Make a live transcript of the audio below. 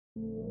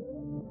Hello,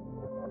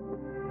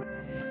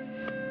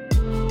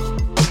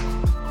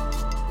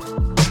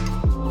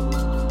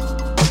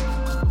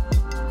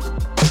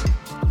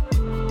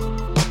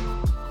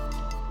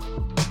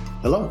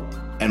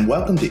 and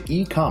welcome to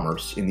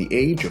e-commerce in the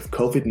age of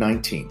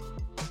COVID-19,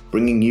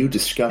 bringing you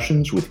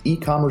discussions with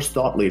e-commerce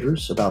thought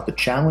leaders about the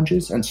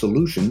challenges and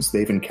solutions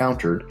they've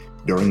encountered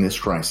during this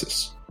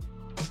crisis.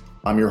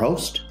 I'm your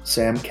host,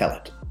 Sam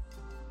Kellett.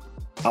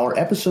 Our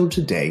episode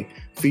today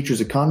features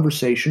a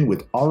conversation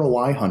with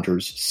ROI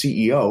Hunter's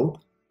CEO,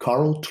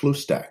 Karel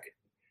Tlustak,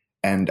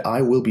 and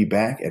I will be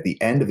back at the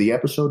end of the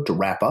episode to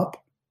wrap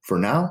up. For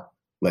now,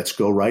 let's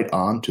go right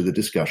on to the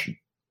discussion.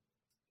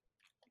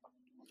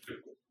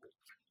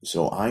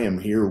 So I am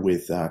here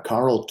with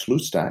Karel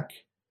Tlustak,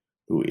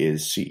 who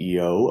is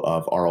CEO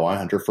of ROI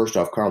Hunter. First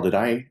off, Karel, did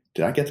I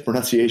get the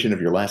pronunciation of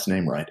your last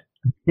name right?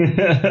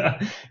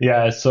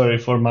 Yeah, sorry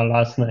for my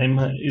last name.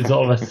 It's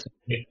always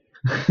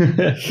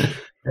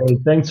Hey,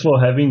 thanks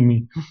for having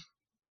me.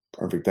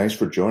 Perfect. Thanks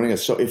for joining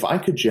us. So if I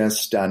could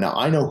just, now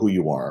I know who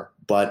you are,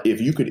 but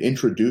if you could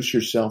introduce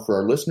yourself for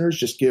our listeners,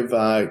 just give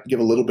a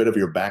little bit of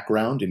your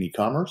background in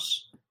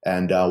e-commerce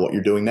and what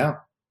you're doing now.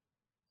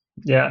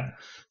 Yeah.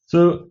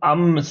 So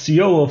I'm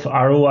CEO of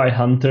ROI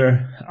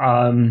Hunter,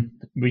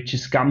 which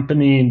is a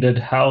company that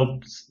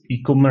helps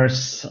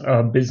e-commerce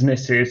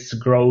businesses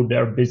grow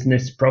their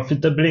business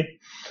profitably.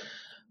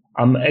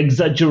 I'm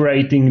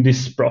exaggerating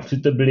this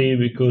profitably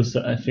because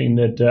I think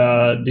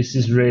that this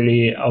is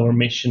really our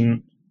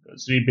mission,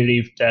 because we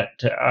believe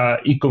that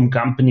e-com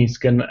companies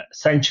can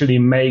essentially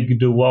make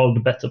the world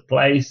a better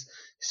place,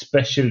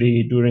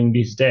 especially during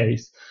these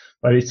days.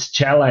 But it's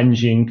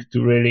challenging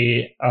to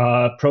really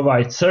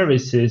provide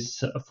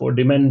services for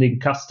demanding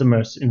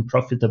customers in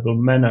profitable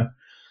manner.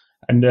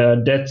 And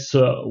that's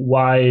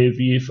why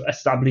we've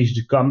established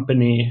the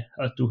company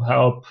to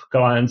help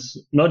clients,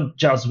 not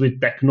just with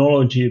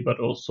technology,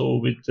 but also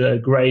with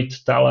great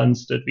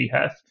talents that we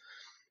have.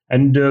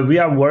 And we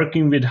are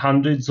working with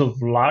hundreds of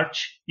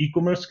large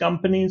e-commerce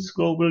companies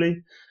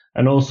globally,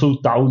 and also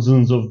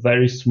thousands of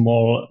very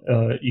small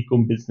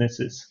e-com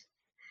businesses.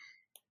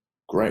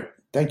 Great.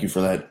 Thank you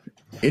for that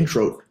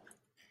intro.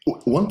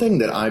 One thing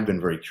that I've been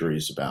very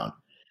curious about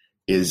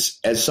is,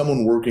 as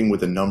someone working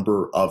with a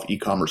number of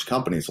e-commerce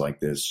companies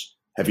like this,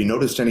 have you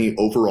noticed any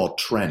overall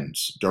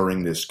trends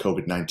during this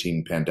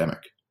COVID-19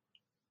 pandemic?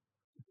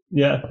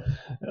 Yeah,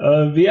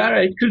 we are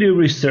actually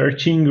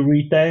researching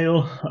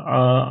retail.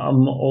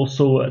 I'm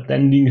also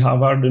attending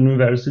Harvard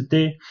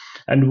University.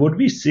 And what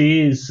we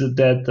see is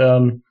that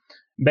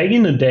back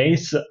in the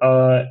days,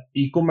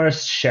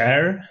 e-commerce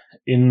share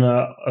in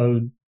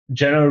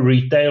general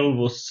retail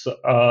was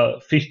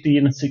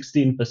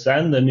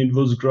 15-16%, and it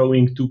was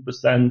growing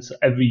 2%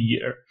 every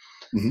year.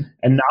 Mm-hmm.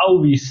 And now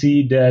we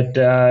see that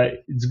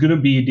it's going to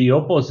be the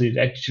opposite.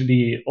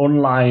 Actually,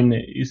 online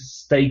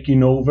is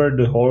taking over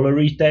the whole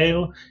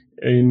retail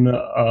in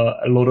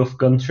a lot of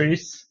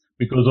countries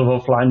because of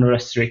offline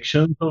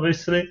restrictions,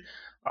 obviously.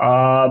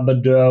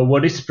 But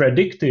what is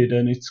predicted,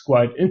 and it's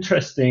quite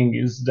interesting,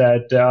 is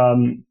that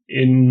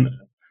in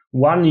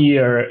 1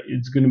 year,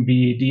 it's going to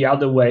be the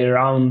other way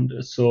around.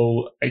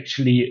 So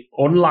actually,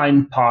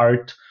 online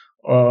part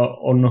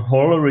on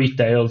whole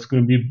retail is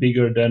going to be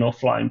bigger than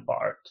offline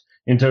part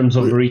in terms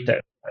of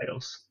retail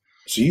sales.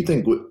 So you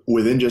think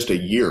within just a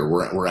year,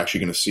 we're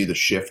actually going to see the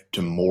shift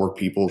to more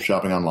people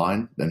shopping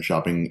online than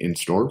shopping in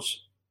stores?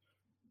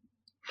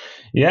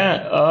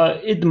 Yeah,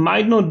 it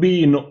might not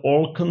be in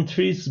all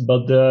countries,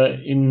 but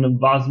in the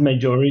vast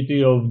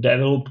majority of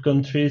developed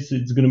countries,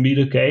 it's going to be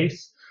the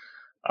case.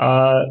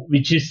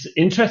 Which is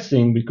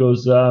interesting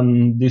because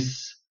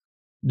this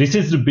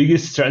is the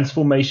biggest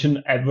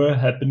transformation ever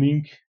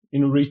happening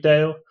in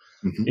retail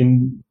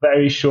in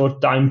very short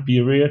time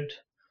period.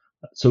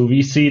 So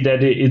we see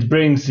that it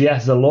brings,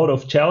 yes, a lot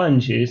of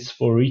challenges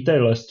for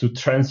retailers to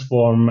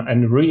transform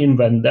and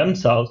reinvent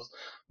themselves,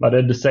 but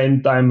at the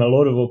same time, a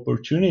lot of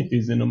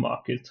opportunities in the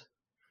market.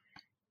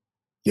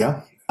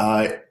 Yeah,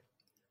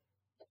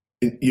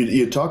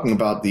 you're talking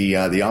about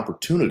the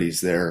opportunities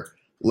there.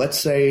 Let's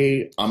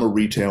say I'm a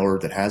retailer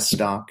that has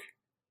stock.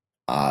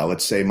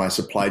 Let's say my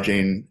supply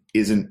chain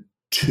isn't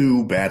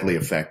too badly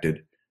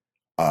affected.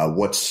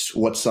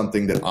 What's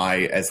something that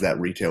I, as that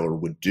retailer,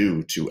 would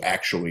do to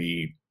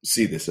actually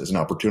see this as an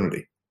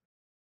opportunity?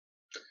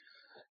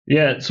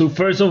 Yeah. So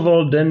first of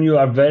all, then you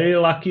are very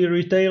lucky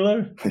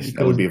retailer.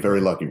 That would be a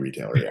very lucky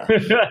retailer, yeah.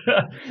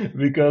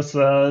 Because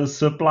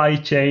supply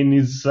chain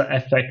is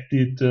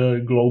affected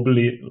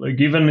globally. Like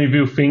even if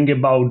you think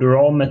about the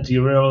raw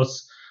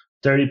materials,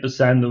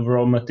 30% of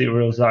raw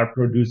materials are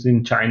produced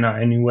in China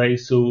anyway.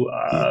 So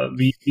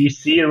we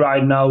see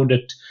right now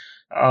that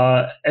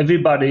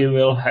everybody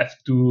will have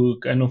to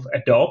kind of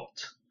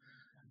adopt.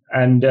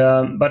 And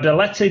but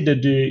let's say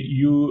that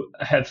you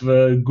have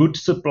good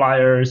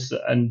suppliers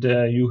and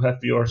you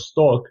have your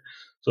stock.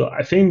 So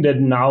I think that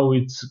now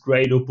it's a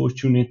great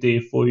opportunity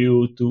for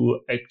you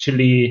to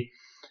actually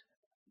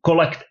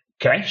collect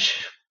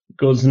cash,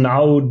 because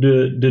now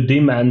the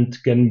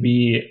demand can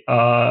be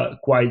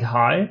quite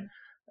high.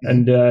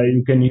 And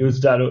you can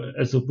use that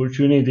as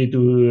opportunity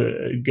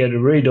to get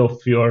rid of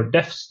your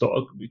dev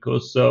stock,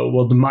 because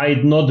what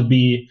might not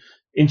be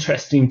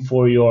interesting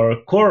for your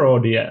core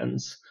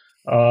audience,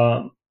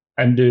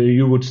 and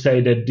you would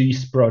say that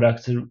these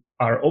products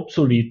are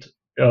obsolete,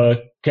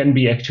 can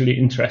be actually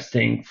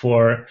interesting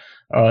for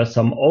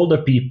some older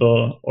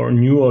people or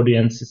new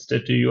audiences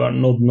that you are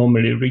not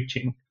normally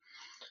reaching.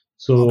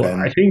 So Okay.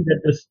 I think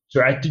that the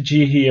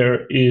strategy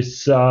here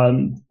is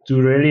to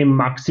really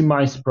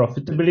maximize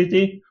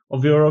profitability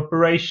of your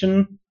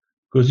operation,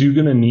 because you're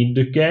going to need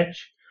the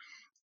cash.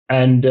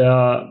 And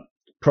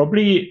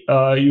probably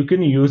you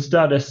can use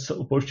that as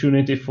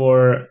opportunity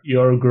for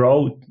your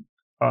growth,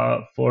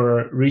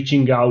 for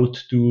reaching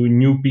out to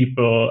new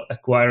people,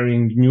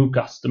 acquiring new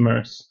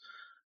customers.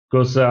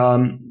 Because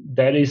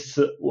that is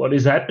what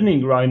is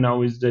happening right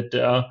now, is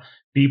that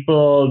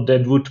people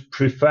that would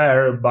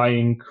prefer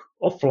buying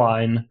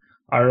offline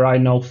are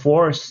right now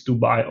forced to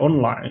buy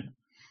online.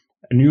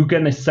 And you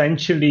can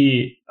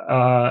essentially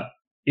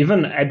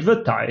even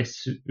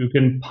advertise, you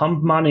can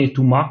pump money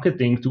to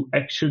marketing to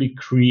actually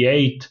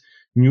create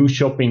new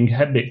shopping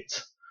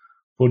habits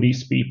for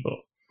these people.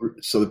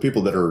 So the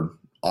people that are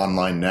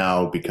online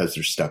now because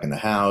they're stuck in the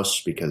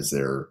house, because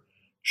they're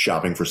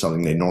shopping for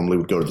something they normally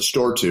would go to the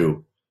store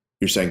to,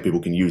 you're saying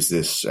people can use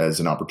this as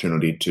an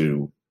opportunity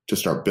to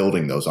start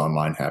building those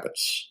online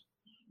habits.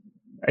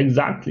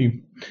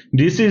 Exactly.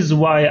 This is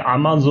why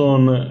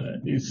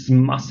Amazon is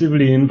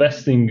massively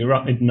investing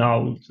right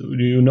now. So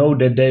you know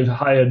that they've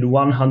hired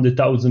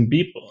 100,000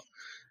 people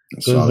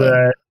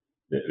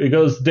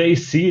because they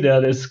see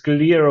that as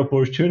clear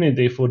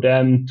opportunity for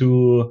them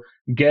to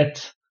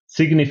get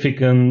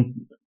significant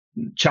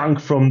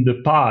chunk from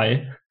the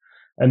pie.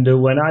 And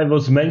when I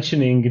was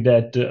mentioning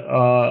that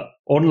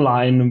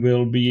online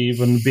will be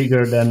even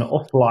bigger than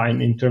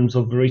offline in terms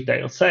of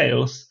retail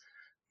sales,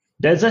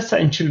 that's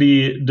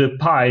essentially the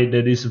pie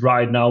that is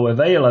right now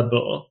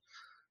available.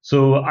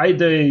 So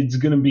either it's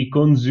going to be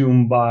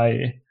consumed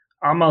by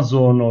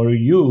Amazon or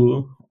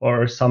you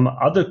or some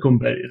other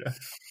competitor.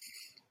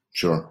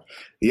 Sure.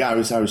 Yeah, I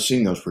was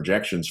seeing those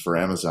projections for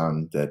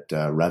Amazon that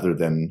rather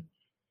than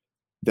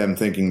them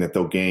thinking that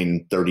they'll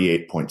gain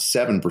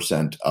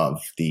 38.7%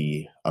 of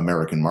the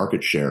American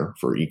market share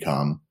for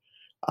e-com,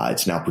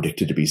 it's now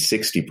predicted to be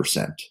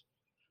 60%.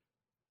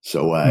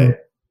 So I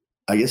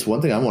guess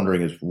one thing I'm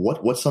wondering is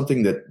what's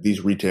something that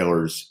these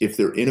retailers, if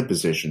they're in a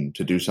position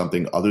to do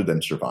something other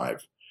than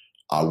survive,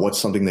 what's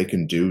something they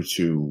can do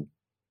to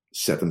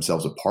set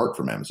themselves apart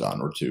from Amazon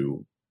or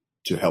to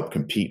help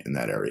compete in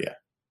that area?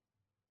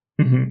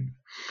 Mm-hmm.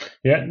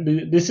 Yeah,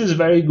 this is a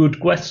very good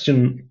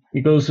question,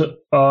 because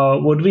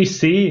what we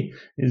see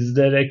is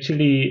that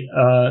actually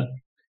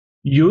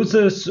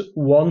users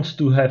want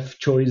to have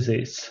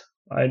choices,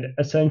 right?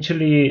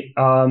 Essentially,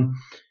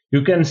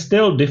 you can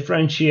still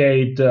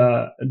differentiate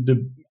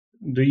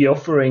the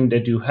offering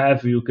that you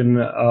have. You can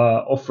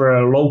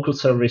offer local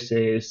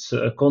services,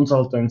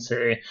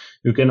 consultancy.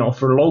 You can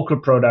offer local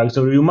products,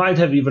 or you might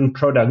have even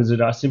products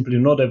that are simply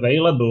not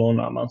available on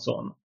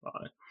Amazon,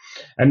 right?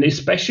 And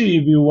especially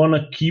if you want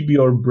to keep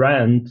your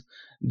brand,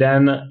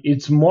 then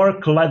it's more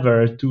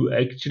clever to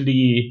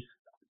actually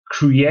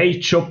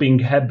create shopping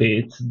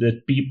habits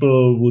that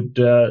people would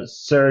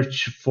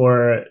search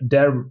for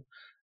their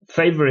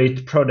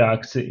favorite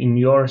products in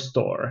your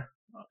store,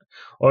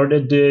 or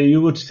that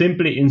you would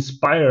simply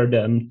inspire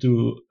them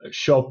to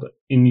shop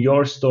in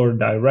your store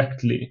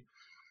directly.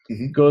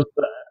 Mm-hmm. Because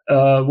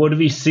what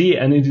we see,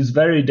 and it is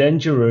very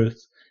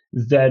dangerous,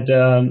 is that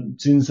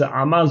since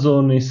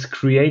Amazon is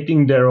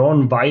creating their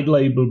own white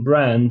label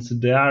brands,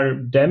 they are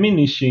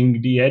diminishing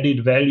the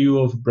added value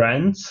of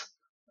brands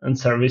and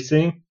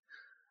servicing.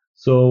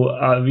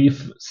 So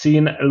we've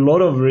seen a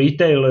lot of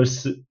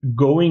retailers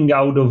going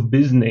out of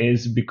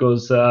business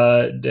because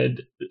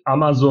that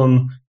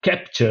Amazon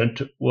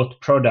captured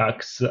what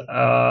products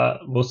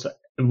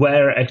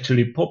were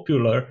actually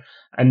popular,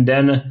 and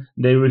then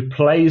they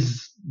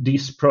replaced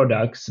these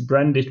products,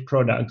 branded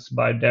products,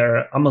 by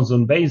their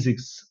Amazon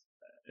Basics,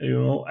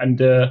 and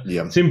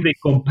simply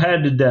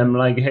compared them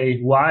like, hey,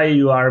 why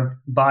you are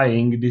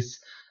buying this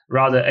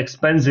rather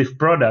expensive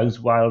products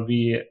while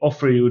we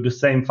offer you the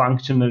same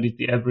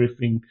functionality,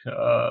 everything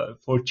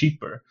for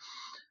cheaper.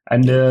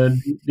 And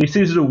this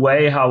is the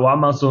way how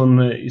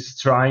Amazon is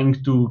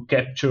trying to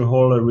capture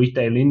whole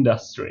retail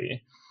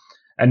industry.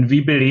 And we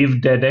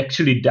believe that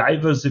actually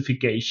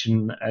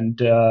diversification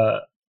and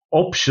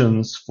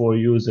options for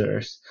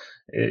users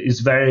is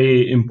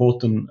very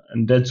important.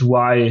 And that's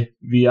why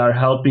we are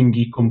helping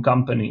e-com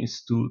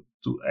companies to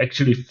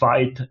actually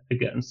fight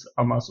against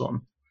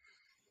Amazon.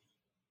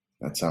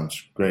 That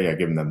sounds great.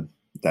 Giving them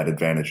that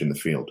advantage in the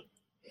field.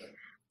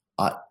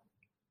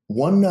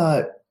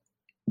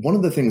 One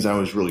of the things I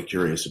was really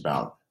curious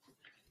about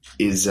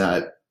is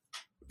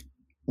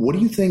what do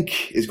you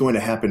think is going to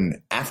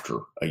happen after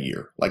a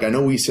year? Like, I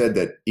know we said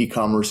that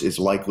e-commerce is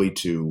likely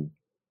to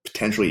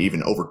potentially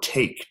even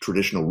overtake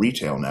traditional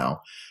retail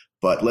now,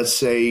 but let's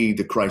say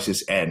the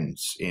crisis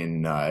ends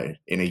in a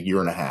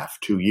year and a half,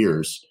 2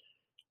 years.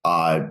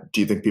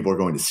 Do you think people are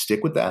going to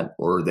stick with that,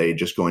 or are they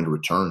just going to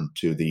return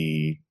to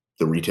the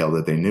retail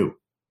that they knew?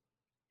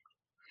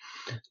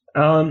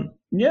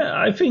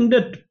 I think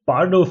that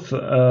part of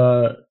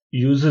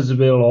users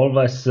will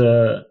always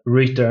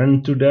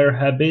return to their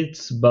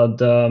habits,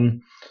 but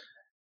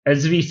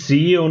as we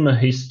see on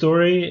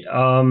history,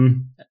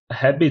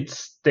 habits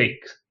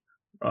stick,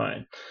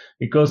 right?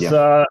 Because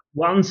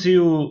once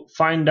you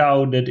find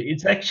out that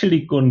it's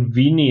actually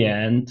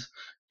convenient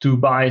to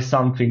buy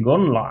something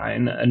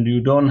online and you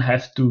don't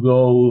have to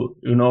go,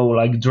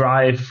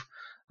 drive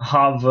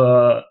half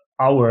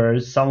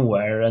hours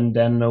somewhere and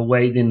then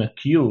wait in a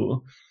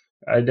queue,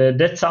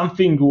 that's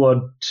something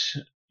what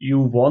you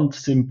won't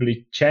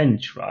simply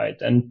change, right?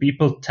 And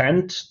people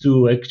tend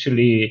to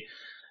actually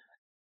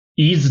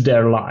ease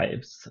their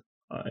lives.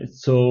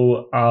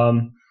 So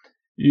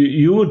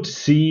you would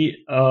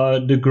see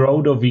the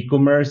growth of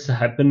e-commerce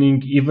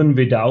happening even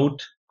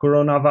without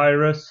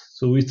coronavirus.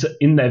 So it's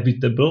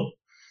inevitable.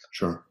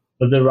 Sure.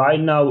 But right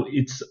now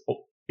it's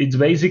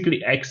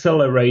basically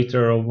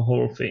accelerator of the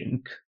whole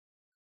thing.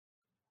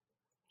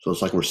 So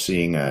it's like we're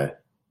seeing a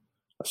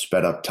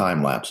sped up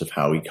time lapse of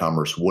how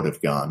e-commerce would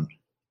have gone.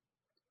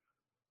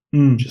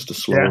 Just a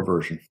slower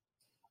version.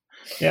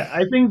 Yeah,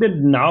 I think that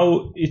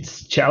now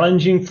it's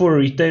challenging for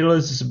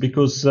retailers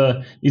because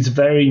it's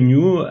very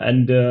new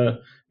and,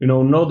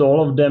 not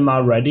all of them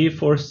are ready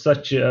for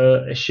such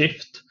a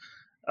shift.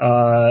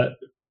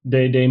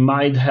 They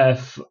might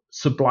have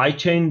supply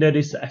chain that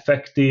is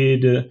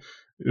affected.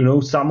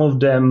 Some of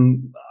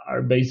them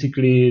are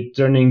basically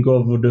turning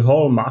over the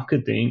whole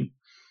marketing.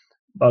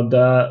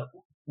 But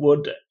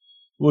what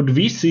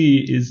we see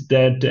is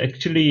that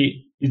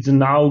actually it's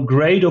now a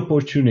great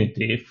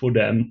opportunity for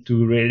them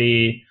to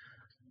really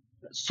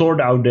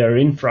sort out their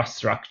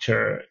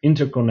infrastructure,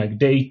 interconnect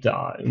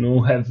data,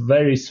 have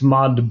very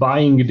smart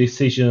buying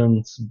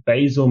decisions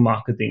based on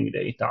marketing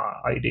data,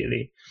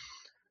 ideally.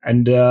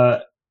 And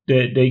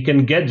they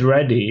can get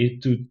ready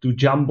to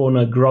jump on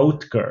a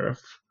growth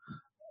curve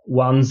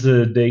once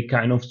they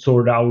kind of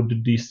sort out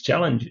these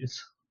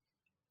challenges.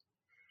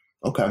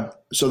 Okay.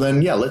 So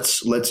then,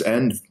 let's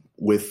end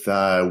with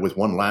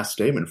one last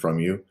statement from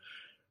you.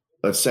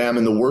 Let's say I'm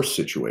in the worst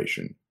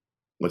situation.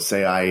 Let's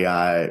say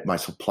my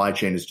supply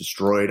chain is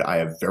destroyed. I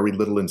have very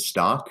little in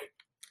stock.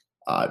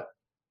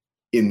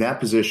 In that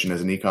position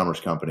as an e-commerce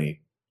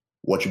company,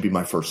 what should be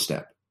my first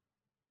step?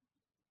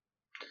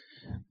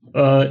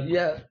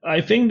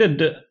 I think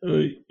that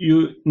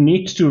you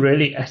need to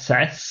really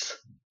assess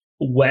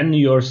when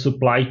your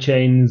supply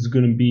chain is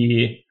going to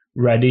be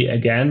ready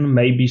again,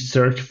 maybe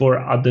search for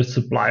other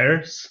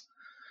suppliers.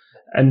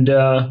 And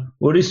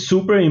what is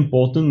super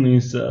important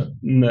is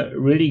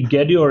really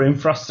get your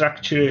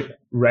infrastructure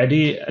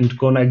ready and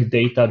connect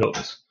data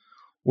nodes.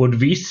 What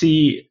we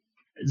see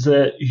is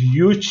a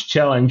huge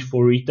challenge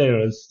for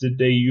retailers that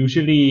they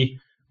usually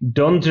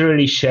don't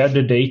really share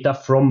the data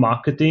from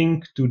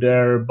marketing to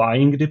their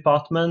buying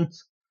department.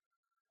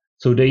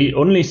 So they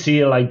only see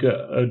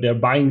their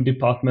buying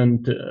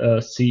department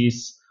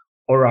sees,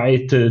 all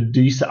right,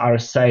 these are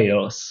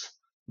sales.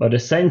 But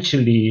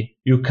essentially,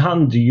 you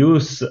can't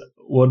use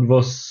what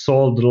was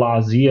sold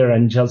last year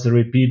and just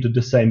repeat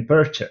the same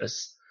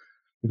purchase,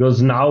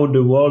 because now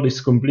the world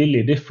is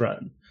completely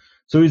different.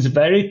 So it's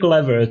very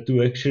clever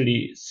to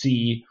actually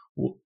see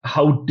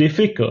how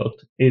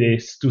difficult it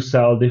is to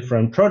sell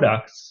different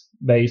products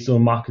based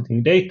on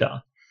marketing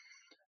data,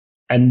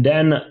 and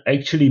then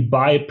actually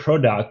buy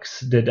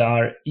products that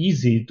are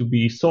easy to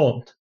be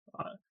sold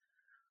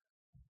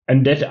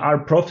and that are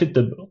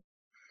profitable.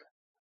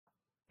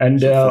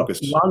 And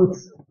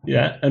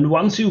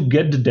once you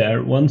get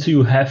there, once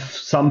you have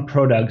some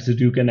products that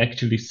you can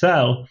actually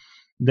sell,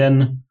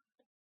 then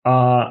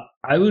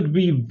I would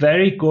be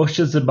very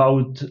cautious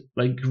about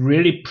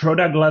really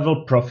product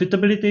level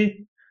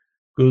profitability,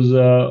 because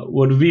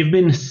what we've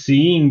been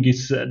seeing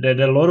is that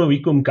a lot of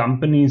e-com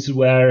companies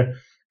were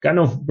kind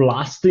of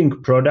blasting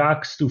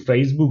products to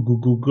Facebook,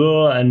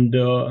 Google, and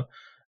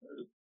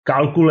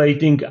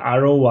calculating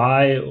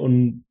ROI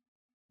on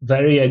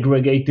very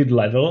aggregated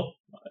level.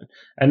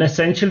 And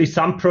essentially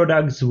some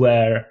products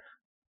were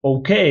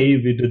okay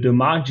with the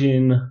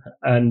margin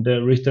and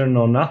the return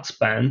on ad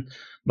spend,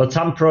 but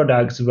some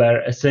products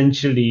were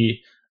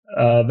essentially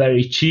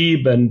very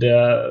cheap and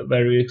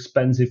very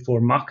expensive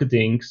for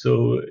marketing.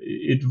 So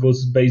it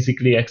was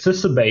basically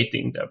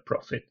exacerbating their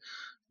profit.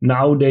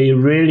 Now they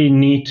really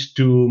need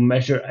to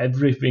measure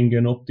everything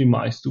and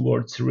optimize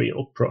towards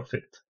real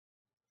profit.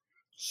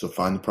 So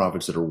find the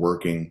profits that are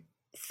working,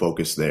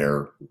 focus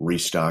there,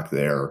 restock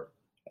there,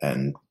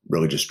 and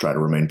really just try to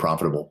remain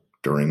profitable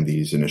during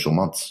these initial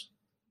months.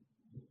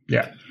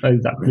 Yeah,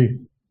 exactly.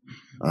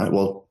 All right.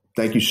 Well,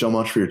 thank you so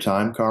much for your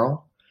time,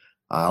 Karel.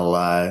 I'll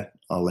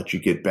let you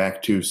get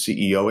back to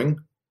CEOing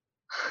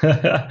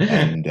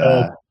and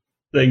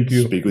thank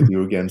you. Speak with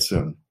you again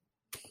soon.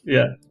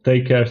 Yeah.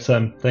 Take care,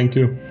 Sam. Thank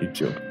you. You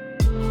too.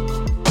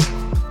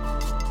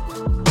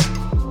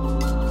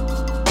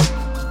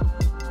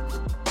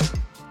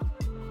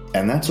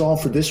 And that's all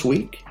for this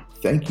week.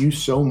 Thank you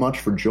so much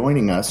for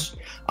joining us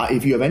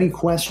If you have any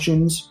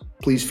questions,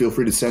 please feel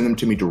free to send them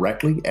to me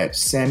directly at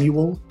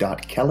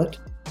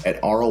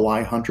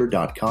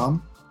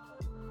samuel.kellett@roihunter.com.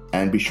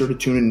 And be sure to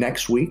tune in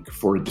next week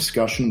for a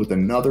discussion with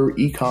another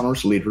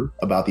e-commerce leader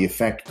about the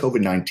effect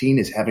COVID-19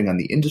 is having on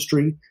the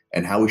industry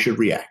and how we should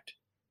react.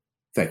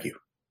 Thank you.